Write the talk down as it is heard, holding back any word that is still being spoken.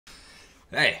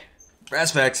Hey,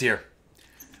 Brassfax here.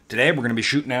 Today we're going to be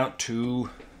shooting out to,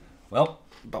 well,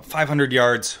 about 500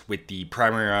 yards with the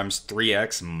Primary Arms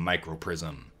 3X Micro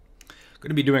Prism. Going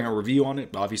to be doing a review on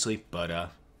it, obviously,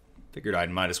 but figured I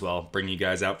might as well bring you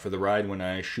guys out for the ride when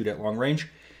I shoot at long range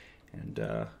and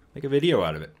make a video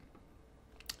out of it.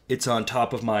 It's on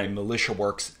top of my Militia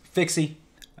Works Fixie.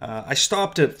 I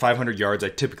stopped at 500 yards. I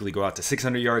typically go out to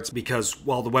 600 yards because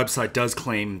while the website does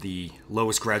claim the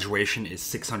lowest graduation is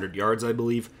 600 yards, I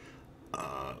believe,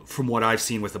 from what I've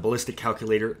seen with the ballistic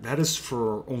calculator, that is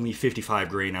for only 55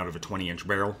 grain out of a 20-inch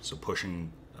barrel, so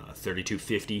pushing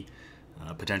 3250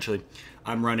 potentially.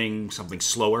 I'm running something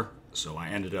slower, so I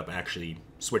ended up actually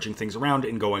switching things around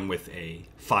and going with a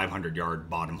 500-yard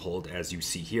bottom hold, as you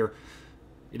see here.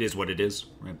 It is what it is,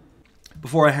 right?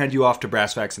 Before I hand you off to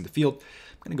Brassfax in the field,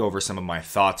 I'm going to go over some of my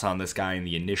thoughts on this guy in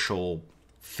the initial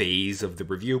phase of the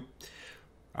review.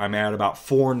 I'm at about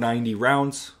 490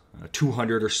 rounds.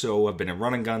 200 or so have been in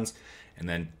running guns, and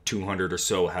then 200 or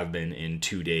so have been in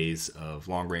 2 days of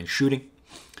long-range shooting.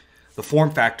 The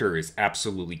form factor is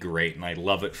absolutely great, and I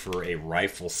love it for a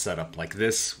rifle setup like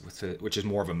this, which is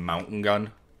more of a mountain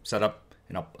gun setup,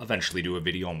 and I'll eventually do a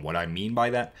video on what I mean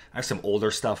by that. I have some older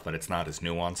stuff, but it's not as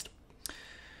nuanced.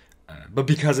 But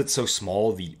because it's so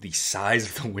small, the size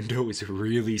of the window is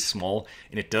really small,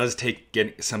 and it does take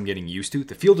some getting used to.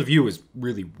 The field of view is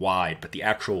really wide, but the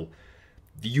actual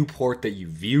viewport that you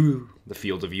view the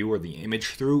field of view or the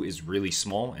image through is really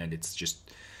small, and it's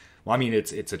just, well, I mean,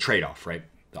 it's a trade-off, right?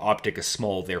 The optic is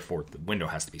small, therefore the window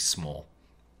has to be small.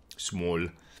 Small.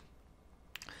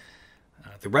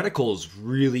 The reticle is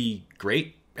really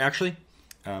great, actually.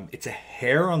 It's a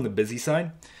hair on the busy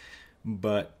side,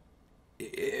 but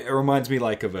it reminds me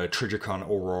like of a Trijicon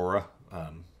Aurora,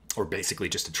 or basically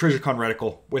just a Trijicon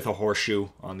reticle with a horseshoe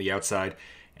on the outside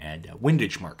and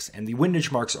windage marks. And the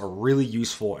windage marks are really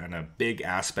useful and a big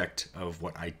aspect of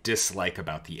what I dislike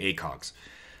about the ACOGs.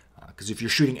 Because if you're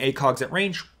shooting ACOGs at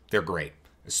range, they're great.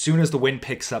 As soon as the wind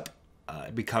picks up,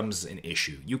 it becomes an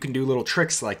issue. You can do little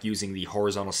tricks like using the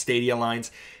horizontal stadia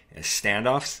lines as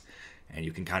standoffs, and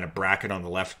you can kind of bracket on the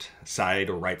left side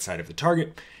or right side of the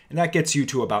target, and that gets you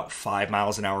to about 5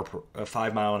 miles an hour,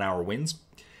 5 mile an hour winds.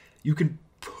 You can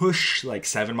push like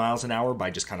 7 miles an hour by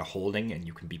just kind of holding, and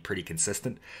you can be pretty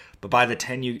consistent. But by the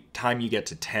time you get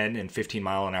to 10 and 15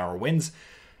 mile an hour winds,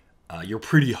 you're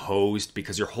pretty hosed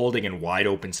because you're holding in wide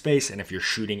open space, and if you're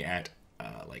shooting at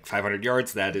like 500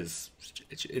 yards,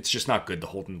 it's just not good to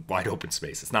hold in wide open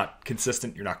space. It's not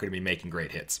consistent. You're not going to be making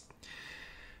great hits.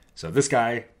 So this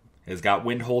guy has got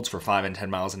wind holds for 5 and 10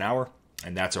 miles an hour,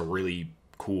 and that's a really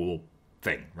cool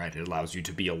thing, right? It allows you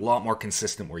to be a lot more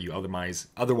consistent where you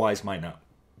otherwise might not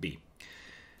be.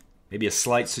 Maybe a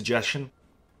slight suggestion.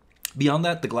 Beyond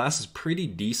that, the glass is pretty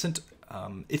decent.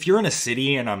 If you're in a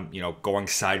city and I'm, going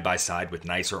side by side with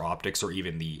nicer optics, or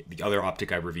even the other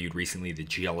optic I reviewed recently, the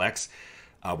GLX,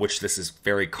 which this is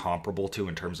very comparable to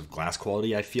in terms of glass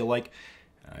quality, I feel like.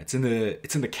 It's in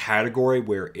the category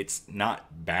where it's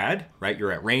not bad, right?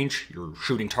 You're at range, you're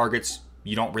shooting targets,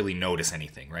 you don't really notice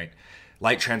anything, right?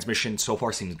 Light transmission so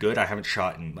far seems good. I haven't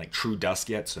shot in like true dusk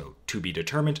yet, so to be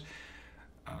determined.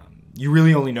 You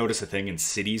really only notice a thing in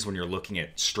cities when you're looking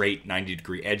at straight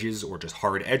 90-degree edges or just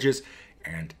hard edges,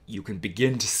 and you can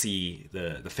begin to see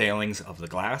the failings of the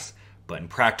glass. But in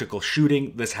practical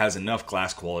shooting, this has enough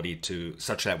glass quality to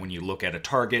such that when you look at a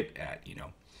target at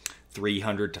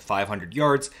 300 to 500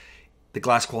 yards, the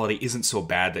glass quality isn't so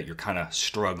bad that you're kind of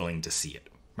struggling to see it,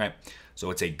 right?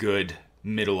 So it's a good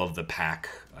middle of the pack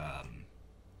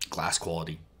glass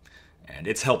quality. And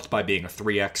it's helped by being a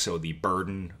 3X, so the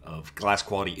burden of glass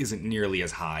quality isn't nearly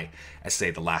as high as,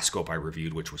 say, the last scope I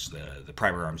reviewed, which was the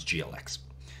Primary Arms GLX.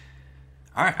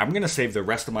 All right, I'm going to save the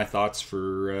rest of my thoughts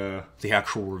for the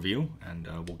actual review, and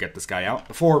we'll get this guy out.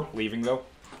 Before leaving, though,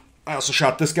 I also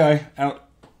shot this guy out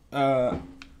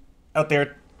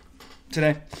there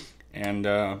today. And,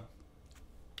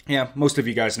 yeah, most of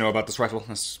you guys know about this rifle. This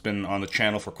has been on the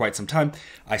channel for quite some time.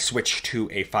 I switched to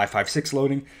a 5.56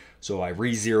 loading, so I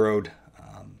re-zeroed,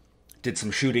 did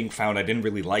some shooting, found I didn't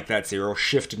really like that zero,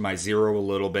 shifted my zero a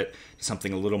little bit to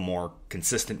something a little more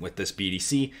consistent with this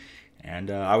BDC, and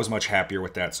I was much happier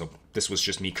with that. So this was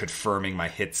just me confirming my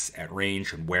hits at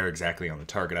range and where exactly on the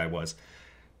target I was.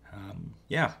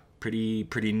 Yeah, pretty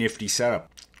nifty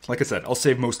setup. Like I said, I'll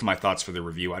save most of my thoughts for the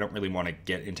review. I don't really want to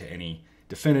get into any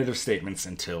definitive statements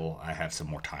until I have some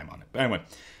more time on it. But anyway,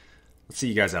 let's see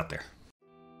you guys out there.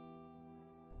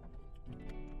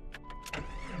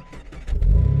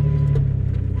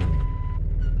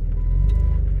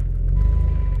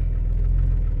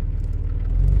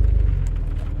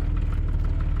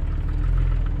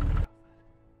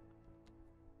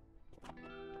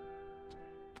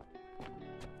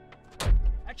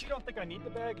 actually don't think I need the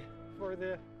bag for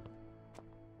the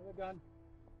gun.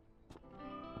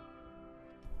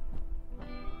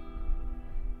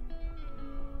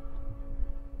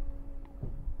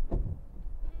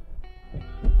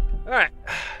 All right,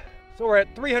 so we're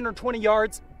at 320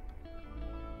 yards.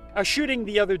 I was shooting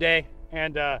the other day,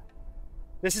 and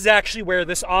this is actually where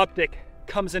this optic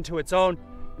comes into its own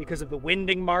because of the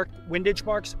windage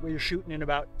marks, where you're shooting in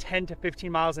about 10 to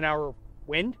 15 miles an hour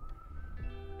wind.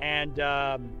 And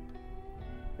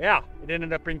yeah, it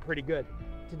ended up being pretty good.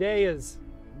 Today is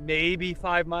maybe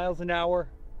 5 miles an hour,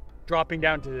 dropping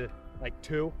down to like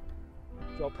 2.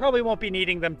 So probably won't be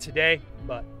needing them today,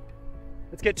 but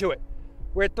let's get to it.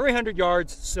 We're at 300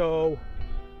 yards, so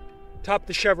top of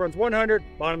the chevron's 100,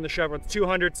 bottom of the chevron's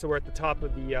 200, so we're at the top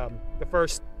of the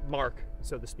first mark,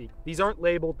 so to speak. These aren't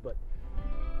labeled, but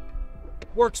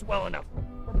works well enough.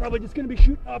 We're probably just gonna be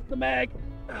shooting off the mag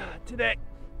today.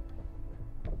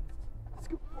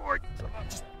 Scoot forward.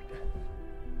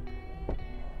 All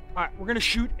right, we're gonna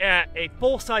shoot at a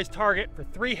full-size target for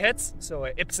 3 hits, so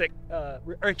a IPSC,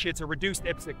 actually it's a reduced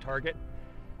IPSC target,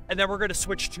 and then we're gonna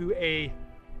switch to a,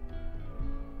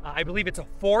 I believe it's a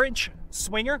 4-inch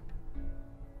swinger.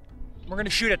 We're gonna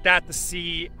shoot at that to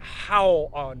see how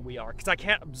on we are, because I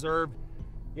can't observe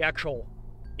the actual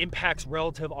impacts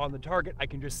relative on the target. I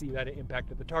can just see that it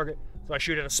impacted the target. So I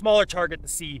shoot at a smaller target to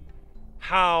see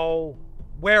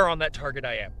where on that target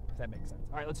I am, if that makes sense.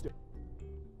 All right, let's do it.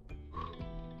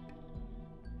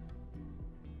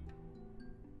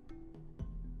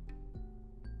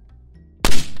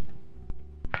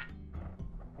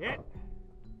 Hit.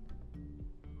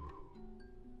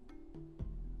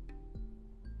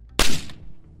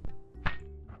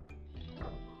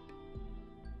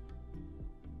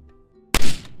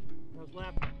 That was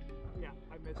left. Yeah,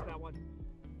 I missed that one.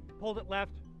 Pulled it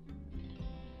left.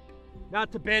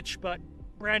 Not to bitch, but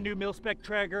brand new mil-spec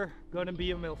trigger. Gonna be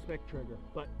a mil-spec trigger.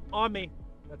 But on me,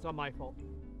 that's on my fault.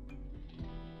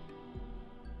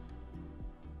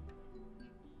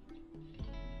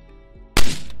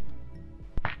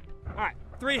 Alright,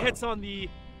 3 hits on the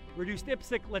reduced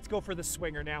IPSC. Let's go for the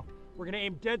swinger now. We're gonna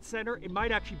aim dead center. It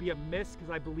might actually be a miss because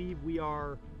I believe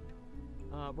we're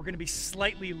gonna be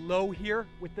slightly low here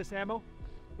with this ammo,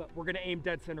 but we're gonna aim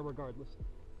dead center regardless.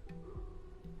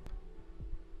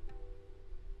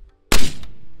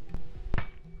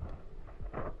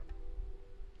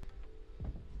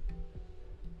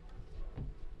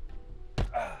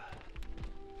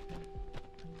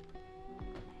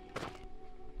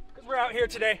 Because we're out here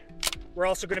today, we're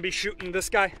also gonna be shooting this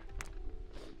guy.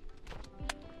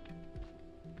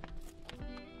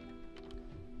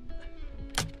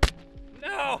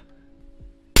 No!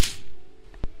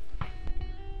 I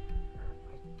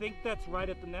think that's right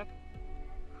at the neck.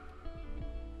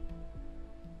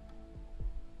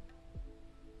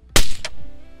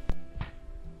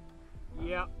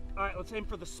 Yeah. All right, let's aim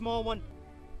for the small one.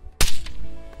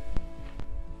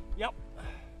 Yep.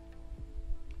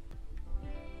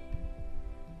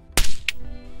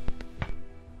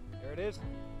 There it is.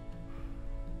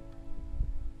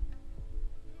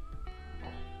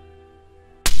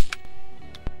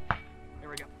 There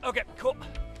we go. Okay, cool.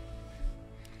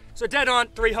 So dead on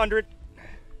 300.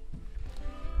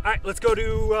 All right, let's go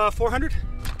to 400.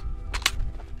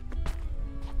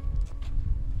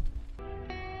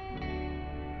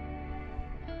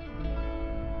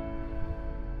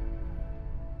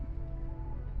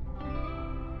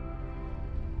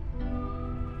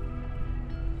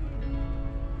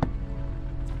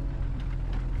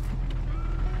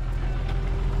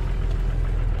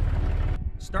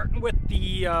 Starting with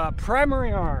the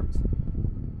primary arms.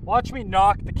 Watch me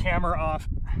knock the camera off.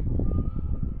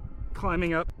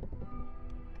 Climbing up.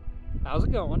 How's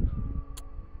it going?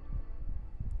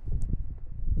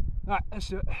 All right, let's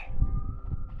do it.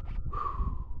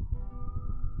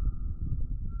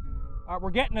 All right, we're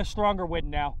getting a stronger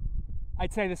wind now.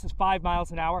 I'd say this is 5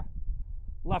 miles an hour,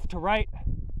 left to right.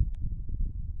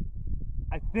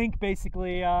 I think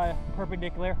basically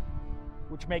perpendicular,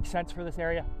 which makes sense for this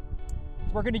area.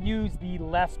 So we're going to use the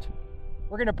left.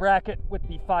 We're going to bracket with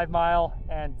the 5 mile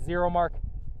and 0 mark.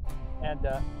 And,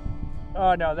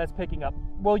 oh no, that's picking up.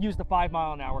 We'll use the 5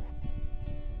 mile an hour.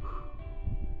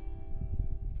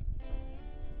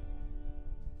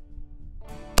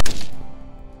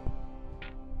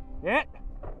 Hit.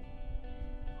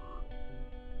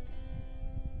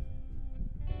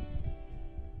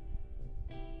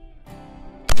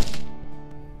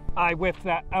 I whiffed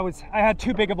that. I had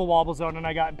too big of a wobble zone and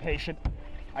I got impatient.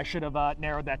 I should have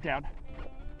narrowed that down.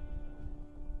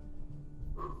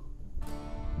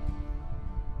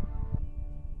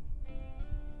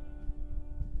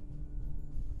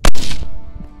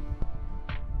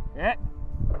 Yeah.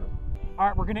 All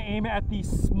right, we're gonna aim at the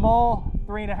small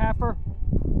 3.5er.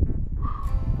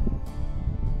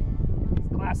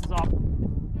 Glasses off.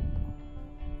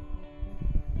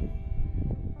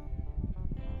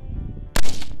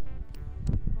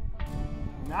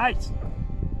 Nice.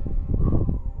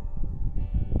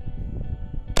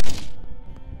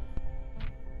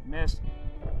 Missed.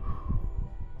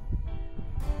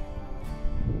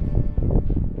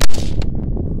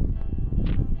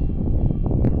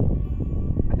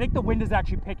 I think the wind is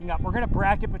actually picking up. We're going to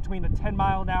bracket between the 10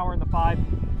 mile an hour and the 5.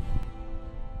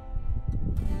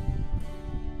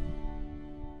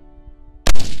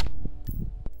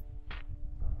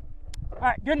 All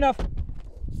right, good enough.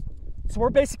 So we're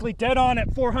basically dead on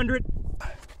at 400.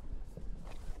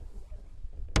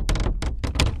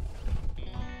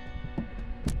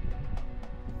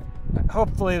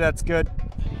 Hopefully that's good.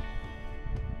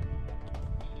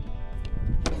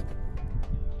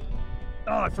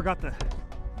 Oh, I forgot the...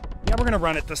 Yeah, we're gonna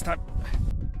run it this time.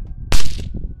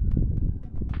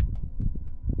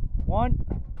 1.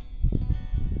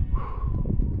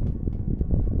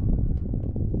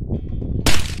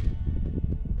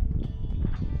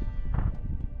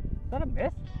 Is that a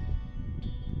miss?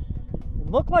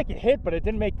 It looked like it hit, but it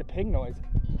didn't make the ping noise.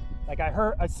 Like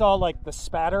I saw like the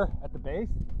spatter at the base.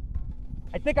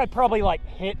 I think I probably like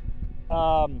hit,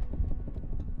 what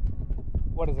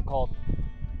is it called?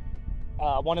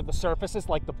 One of the surfaces,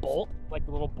 like the bolt, like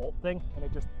the little bolt thing, and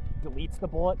it just deletes the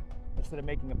bullet instead of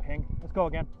making a ping. Let's go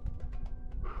again.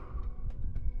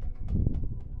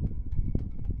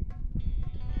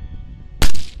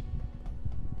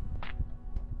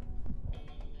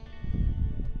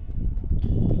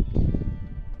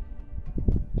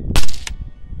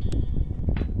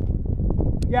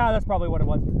 Yeah, that's probably what it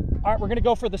was. All right, we're gonna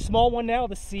go for the small one now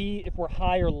to see if we're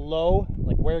high or low,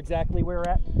 like where exactly we're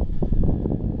at.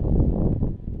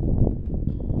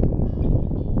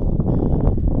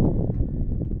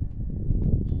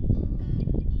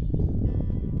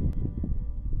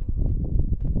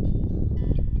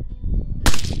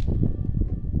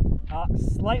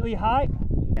 Slightly high,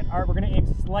 and all right, we're gonna aim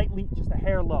slightly, just a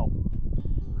hair low.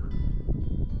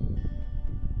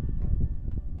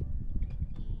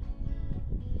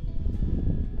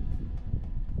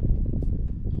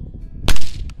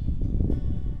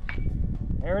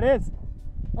 There it is.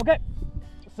 Okay,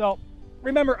 so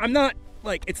remember, I'm not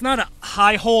like, it's not a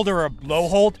high hold or a low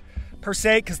hold per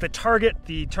se, because the target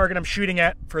I'm shooting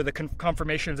at for the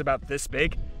confirmation is about this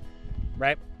big,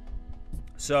 right?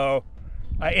 So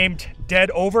I aimed dead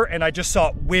over, and I just saw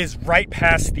it whiz right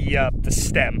past the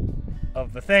stem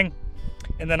of the thing.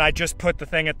 And then I just put the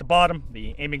thing at the bottom,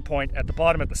 the aiming point at the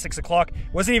bottom at the 6 o'clock.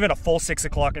 It wasn't even a full 6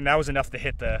 o'clock, and that was enough to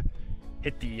hit the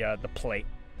plate.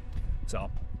 So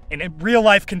in real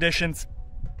life conditions,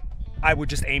 I would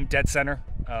just aim dead center,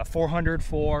 400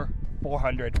 for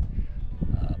 400.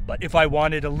 But if I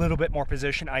wanted a little bit more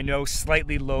position, I know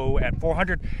slightly low at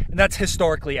 400, and that's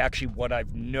historically actually what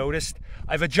I've noticed.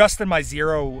 I've adjusted my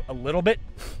zero a little bit.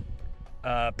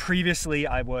 Previously,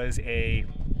 I was a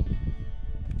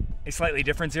slightly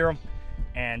different zero,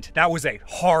 and that was a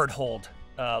hard hold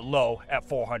low at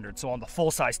 400. So on the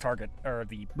full size target, or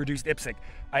the reduced IPSC,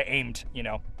 I aimed,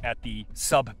 at the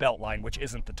sub belt line, which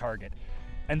isn't the target.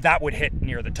 And that would hit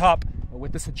near the top. But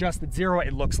with this adjusted zero,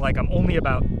 it looks like I'm only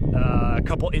about a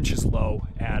couple inches low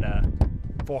at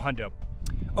 400.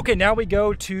 Okay, now we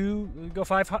go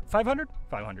 500?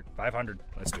 500.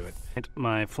 Let's do it.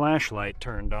 My flashlight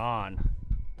turned on.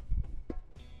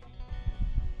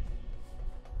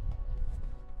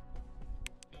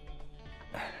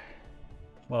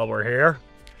 While we're here,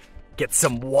 get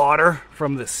some water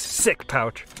from this sick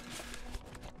pouch.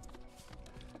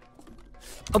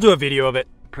 I'll do a video of it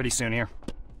pretty soon here.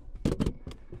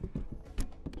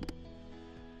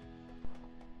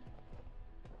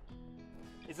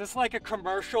 Is this like a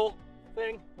commercial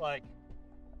thing? Like,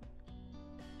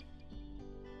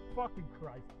 fucking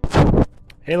Christ.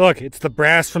 Hey look, it's the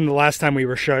brass from the last time we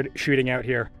were shooting out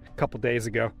here a couple days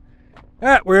ago.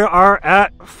 We are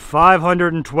at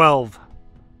 512.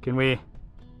 Can we?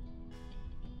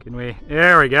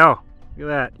 There we go. Look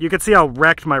at that. You can see how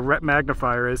wrecked my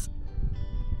magnifier is.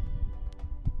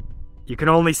 You can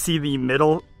only see the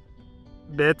middle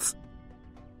bits.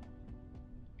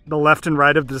 The left and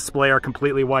right of the display are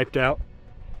completely wiped out.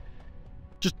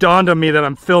 Just dawned on me that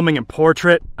I'm filming in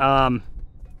portrait. Here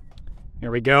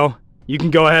we go. You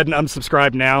can go ahead and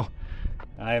unsubscribe now.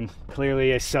 I am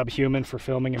clearly a subhuman for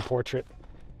filming in portrait.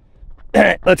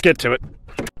 Let's get to it.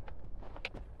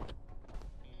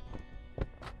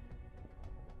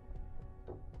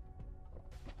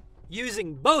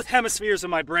 Using both hemispheres of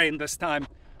my brain this time,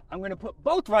 I'm going to put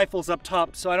both rifles up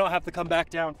top so I don't have to come back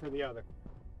down for the other.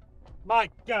 My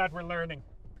God, we're learning.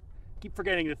 Keep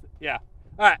forgetting this. Yeah.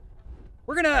 All right.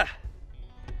 We're going to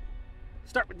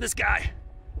start with this guy.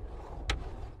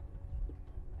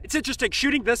 It's interesting.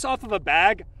 Shooting this off of a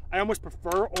bag, I almost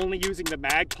prefer only using the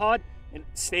mag pod and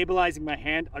stabilizing my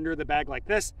hand under the bag like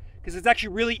this, because it's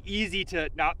actually really easy to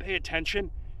not pay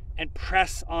attention and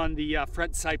press on the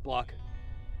front sight block.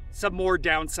 Some more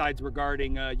downsides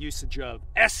regarding usage of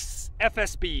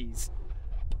FSBs.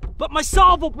 But my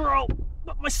salvo, bro!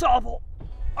 But my salvo!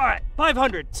 Alright,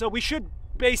 500. So we should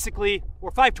basically,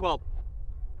 or 512.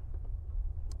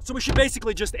 So we should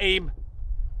basically just aim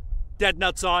dead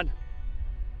nuts on.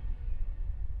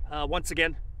 Once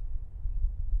again.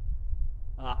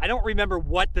 I don't remember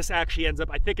what this actually ends up.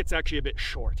 I think it's actually a bit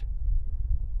short.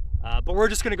 But we're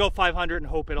just going to go 500 and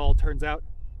hope it all turns out.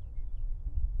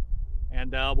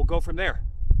 And we'll go from there.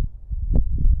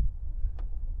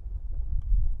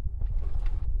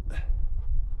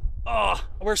 Oh,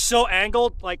 we're so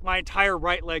angled, like my entire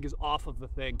right leg is off of the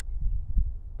thing.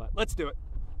 But let's do it.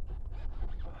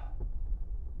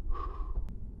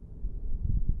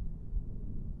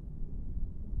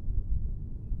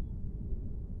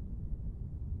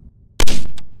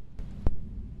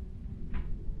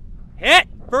 Hit!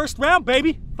 First round,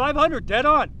 baby! 500, dead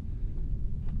on.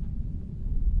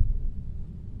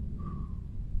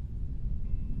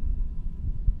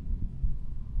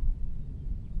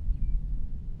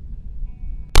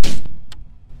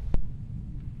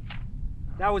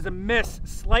 That was a miss,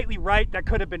 slightly right. That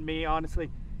could have been me, honestly.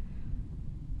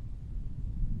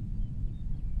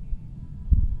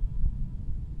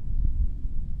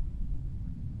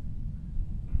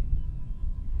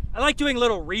 I like doing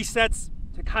little resets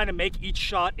to kind of make each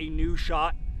shot a new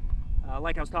shot,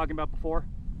 like I was talking about before.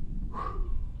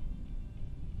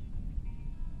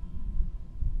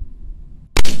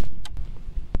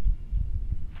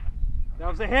 That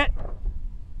was a hit.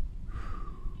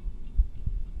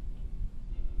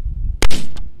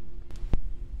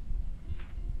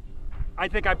 I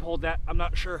think I pulled that, I'm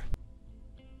not sure.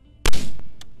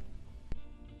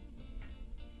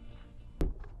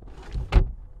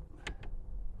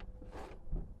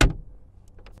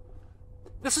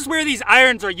 This is where these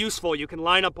irons are useful. You can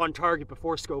line up on target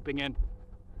before scoping in.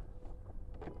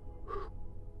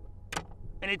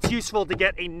 And it's useful to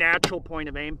get a natural point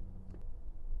of aim.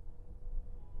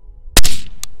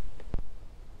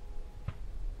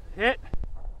 Hit.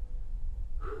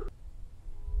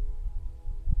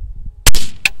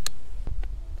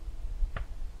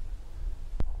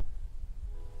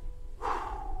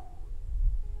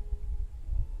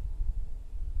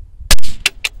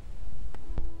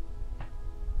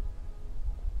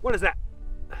 What is that?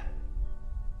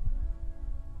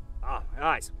 Ah, my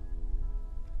eyes.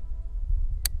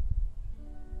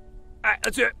 Alright,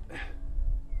 let's do it.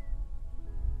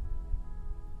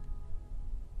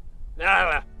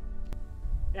 Yeah,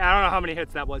 I don't know how many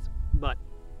hits that was, but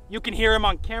you can hear him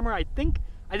on camera. I think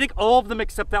all of them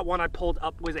except that one I pulled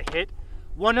up was a hit.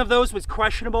 One of those was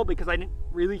questionable because I didn't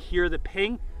really hear the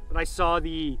ping, but I saw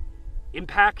the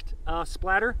impact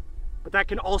splatter. But that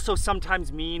can also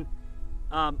sometimes mean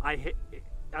I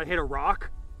hit a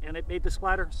rock and it made the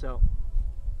splatter, so.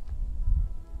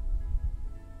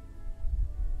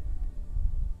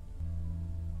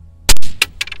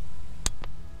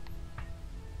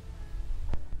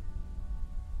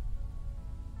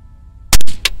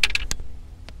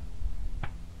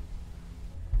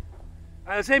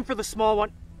 Let's aim for the small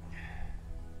one.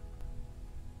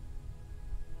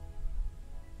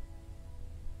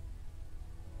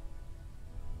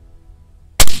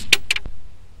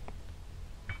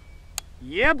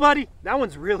 Yeah, buddy. That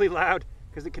one's really loud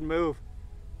because it can move.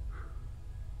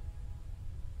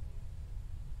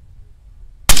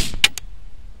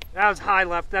 That was high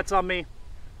left. That's on me.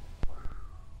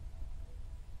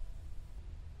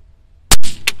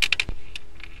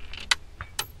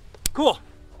 Cool.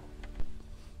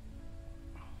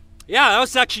 Yeah, that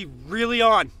was actually really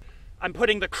on. I'm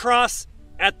putting the cross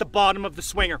at the bottom of the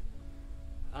swinger.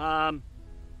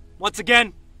 Once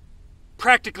again,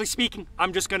 practically speaking,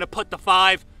 I'm just going to put the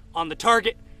 5 on the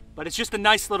target, but it's just a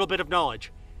nice little bit of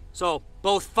knowledge. So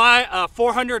both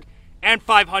 400 and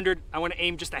 500, I want to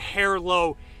aim just a hair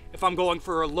low if I'm going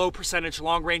for a low percentage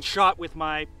long range shot with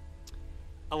my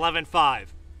 11.5.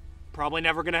 Probably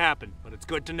never going to happen, but it's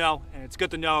good to know, and it's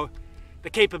good to know the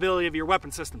capability of your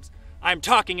weapon systems. I'm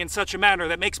talking in such a manner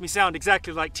that makes me sound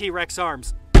exactly like T-Rex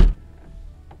arms.